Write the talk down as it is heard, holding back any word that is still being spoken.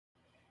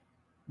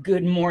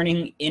Good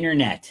morning,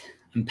 Internet.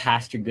 I'm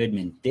Pastor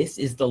Goodman. This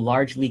is the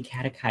Largely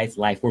Catechized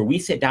Life, where we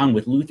sit down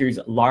with Luther's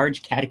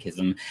large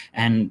catechism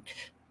and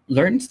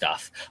learn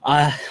stuff.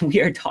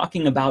 We are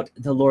talking about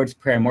the Lord's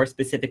Prayer, more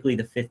specifically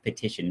the fifth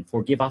petition,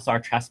 forgive us our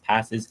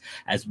trespasses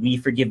as we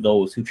forgive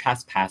those who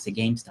trespass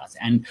against us.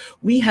 And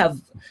we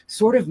have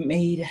sort of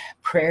made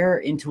prayer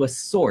into a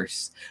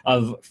source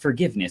of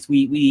forgiveness.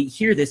 We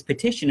hear this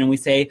petition and we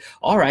say,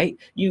 all right,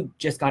 you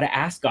just got to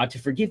ask God to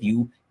forgive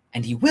you,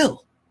 and he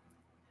will.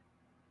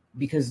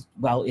 Because,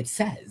 well, it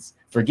says,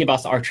 forgive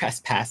us our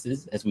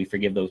trespasses as we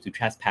forgive those who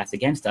trespass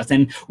against us.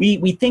 And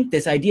we think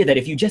this idea that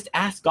if you just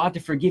ask God to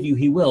forgive you,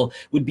 he will,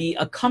 would be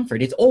a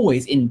comfort. It's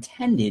always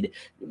intended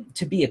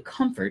to be a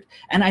comfort.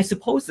 And I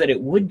suppose that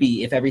it would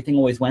be if everything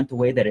always went the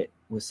way that it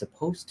was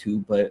supposed to.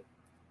 But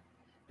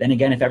then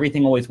again, if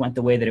everything always went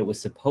the way that it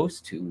was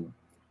supposed to,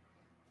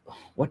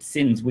 what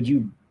sins would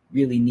you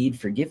really need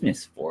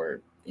forgiveness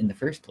for in the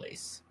first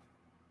place?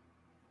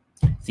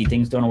 See,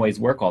 things don't always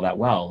work all that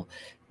well,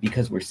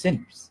 because we're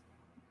sinners,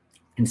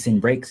 and sin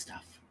breaks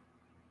stuff.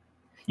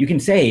 You can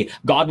say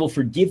God will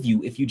forgive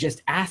you if you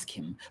just ask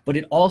him, but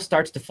it all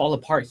starts to fall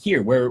apart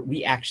here, where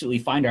we actually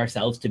find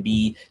ourselves to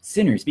be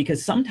sinners,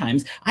 because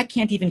sometimes I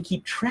can't even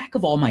keep track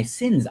of all my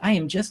sins. I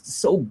am just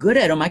so good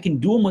at them, I can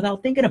do them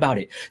without thinking about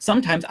it.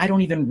 Sometimes I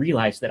don't even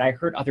realize that I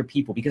hurt other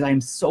people because I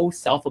am so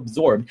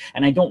self-absorbed,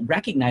 and I don't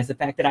recognize the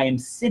fact that I am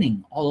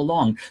sinning all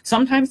along.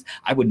 Sometimes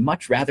I would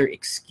much rather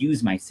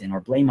excuse my sin or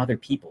blame other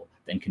people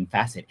than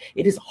confess it.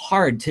 It is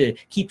hard to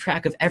keep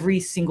track of every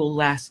single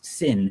last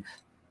sin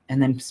and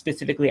then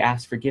specifically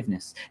ask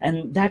forgiveness.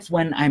 And that's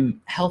when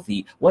I'm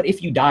healthy. What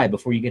if you die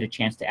before you get a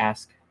chance to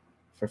ask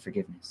for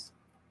forgiveness?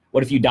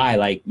 What if you die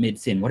like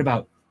mid-sin? What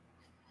about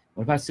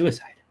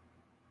suicide?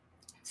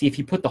 See, if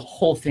you put the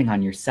whole thing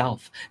on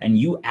yourself and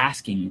you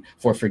asking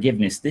for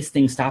forgiveness, this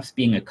thing stops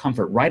being a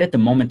comfort right at the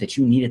moment that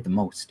you need it the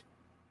most,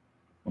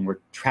 when we're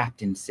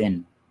trapped in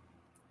sin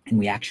and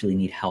we actually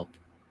need help.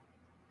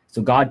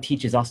 So God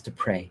teaches us to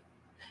pray.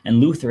 And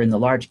Luther in the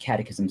Large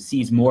Catechism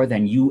sees more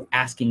than you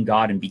asking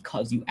God, and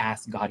because you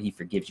ask God, he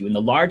forgives you. In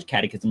the Large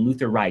Catechism,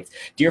 Luther writes,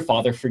 "Dear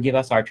Father, forgive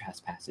us our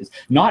trespasses,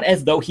 not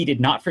as though he did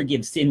not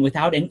forgive sin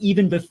without and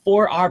even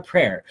before our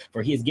prayer,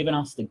 for he has given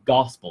us the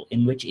gospel,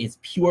 in which is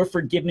pure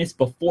forgiveness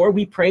before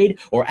we prayed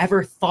or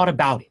ever thought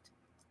about it.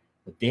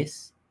 But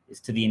this is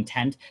to the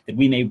intent that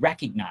we may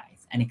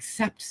recognize and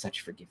accept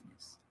such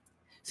forgiveness.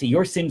 See,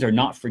 your sins are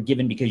not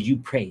forgiven because you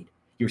prayed.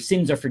 Your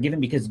sins are forgiven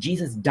because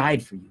Jesus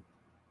died for you.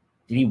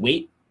 Did he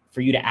wait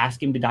for you to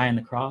ask him to die on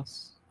the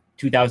cross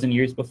 2,000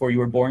 years before you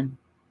were born?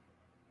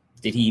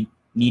 Did he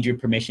need your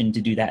permission to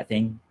do that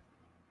thing?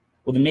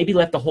 Well, then maybe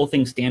let the whole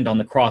thing stand on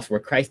the cross, where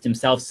Christ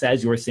himself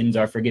says your sins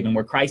are forgiven,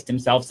 where Christ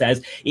himself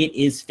says it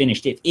is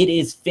finished. If it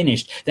is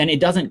finished, then it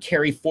doesn't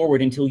carry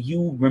forward until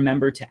you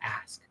remember to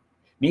ask.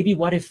 Maybe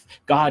what if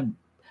God,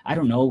 I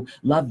don't know,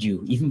 loved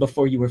you even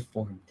before you were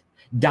formed?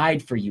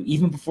 Died for you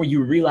even before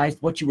you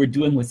realized what you were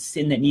doing was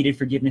sin that needed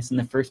forgiveness in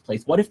the first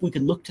place? What if we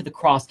could look to the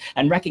cross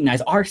and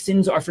recognize our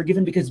sins are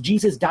forgiven because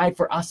Jesus died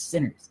for us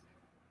sinners?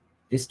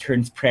 This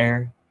turns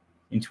prayer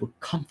into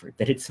a comfort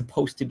that it's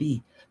supposed to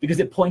be,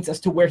 because it points us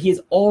to where he has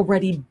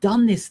already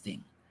done this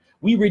thing.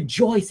 We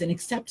rejoice and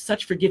accept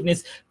such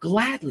forgiveness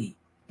gladly,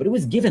 but it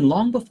was given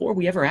long before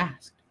we ever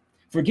asked.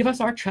 Forgive us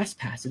our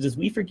trespasses as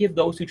we forgive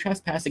those who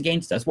trespass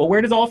against us. Well,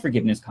 where does all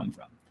forgiveness come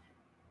from?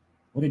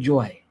 What a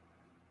joy.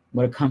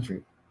 What a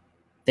comfort.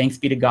 Thanks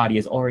be to God, he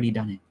has already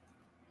done it.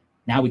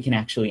 Now we can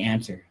actually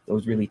answer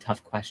those really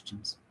tough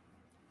questions.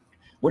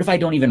 What if I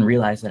don't even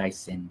realize that I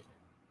sinned?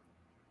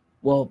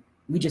 Well,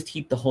 we just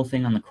heap the whole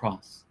thing on the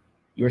cross.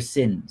 Your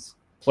sins,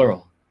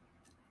 plural,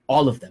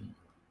 all of them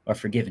are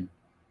forgiven.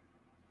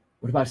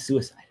 What about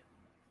suicide?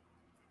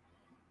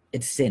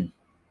 It's sin.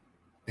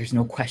 There's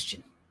no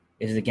question.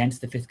 It is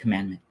against the fifth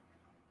commandment.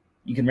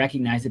 You can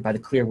recognize it by the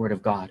clear word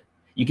of God.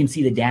 You can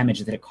see the damage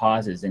that it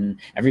causes in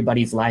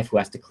everybody's life who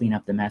has to clean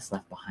up the mess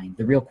left behind.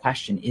 The real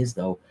question is,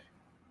 though,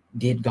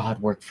 did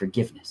God work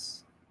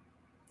forgiveness?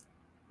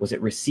 Was it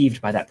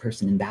received by that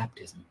person in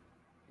baptism?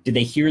 Did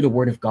they hear the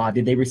word of God?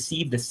 Did they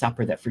receive the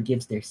supper that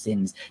forgives their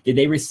sins? Did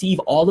they receive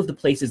all of the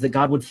places that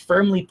God would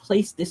firmly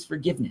place this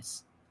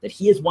forgiveness, that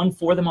he has won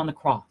for them on the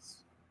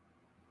cross?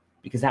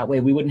 Because that way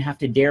we wouldn't have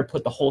to dare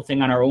put the whole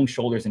thing on our own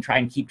shoulders and try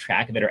and keep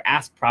track of it or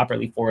ask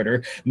properly for it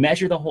or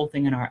measure the whole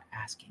thing in our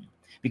asking.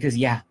 Because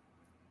yeah,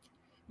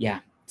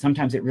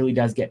 sometimes it really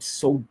does get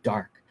so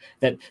dark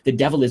that the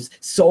devil is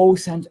so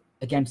sent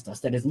against us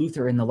that, as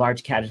Luther in the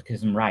Large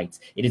Catechism writes,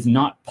 it is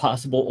not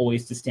possible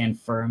always to stand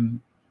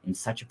firm in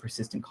such a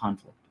persistent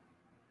conflict.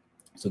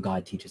 So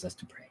God teaches us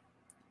to pray.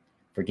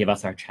 Forgive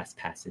us our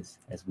trespasses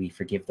as we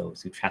forgive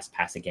those who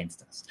trespass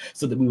against us,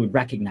 so that we would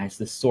recognize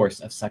the source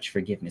of such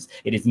forgiveness.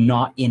 It is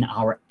not in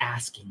our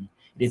asking.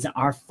 It is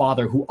our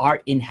Father who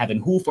art in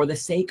heaven, who for the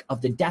sake of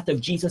the death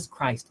of Jesus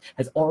Christ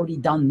has already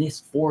done this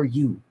for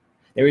you.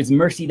 There is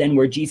mercy then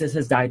where Jesus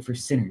has died for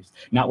sinners,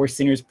 not where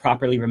sinners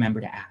properly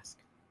remember to ask.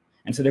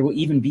 And so there will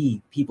even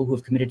be people who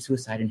have committed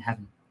suicide in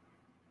heaven.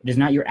 It is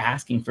not your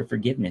asking for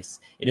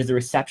forgiveness. It is the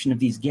reception of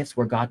these gifts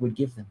where God would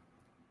give them.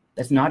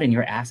 That's not in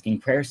your asking.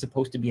 Prayer is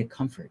supposed to be a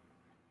comfort.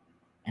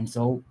 And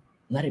so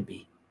let it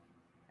be.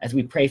 As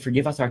we pray,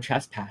 forgive us our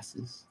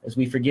trespasses. As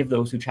we forgive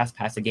those who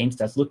trespass against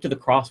us, look to the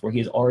cross where he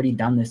has already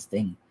done this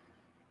thing.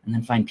 And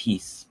then find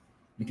peace,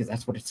 because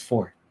that's what it's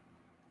for.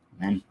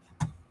 Amen.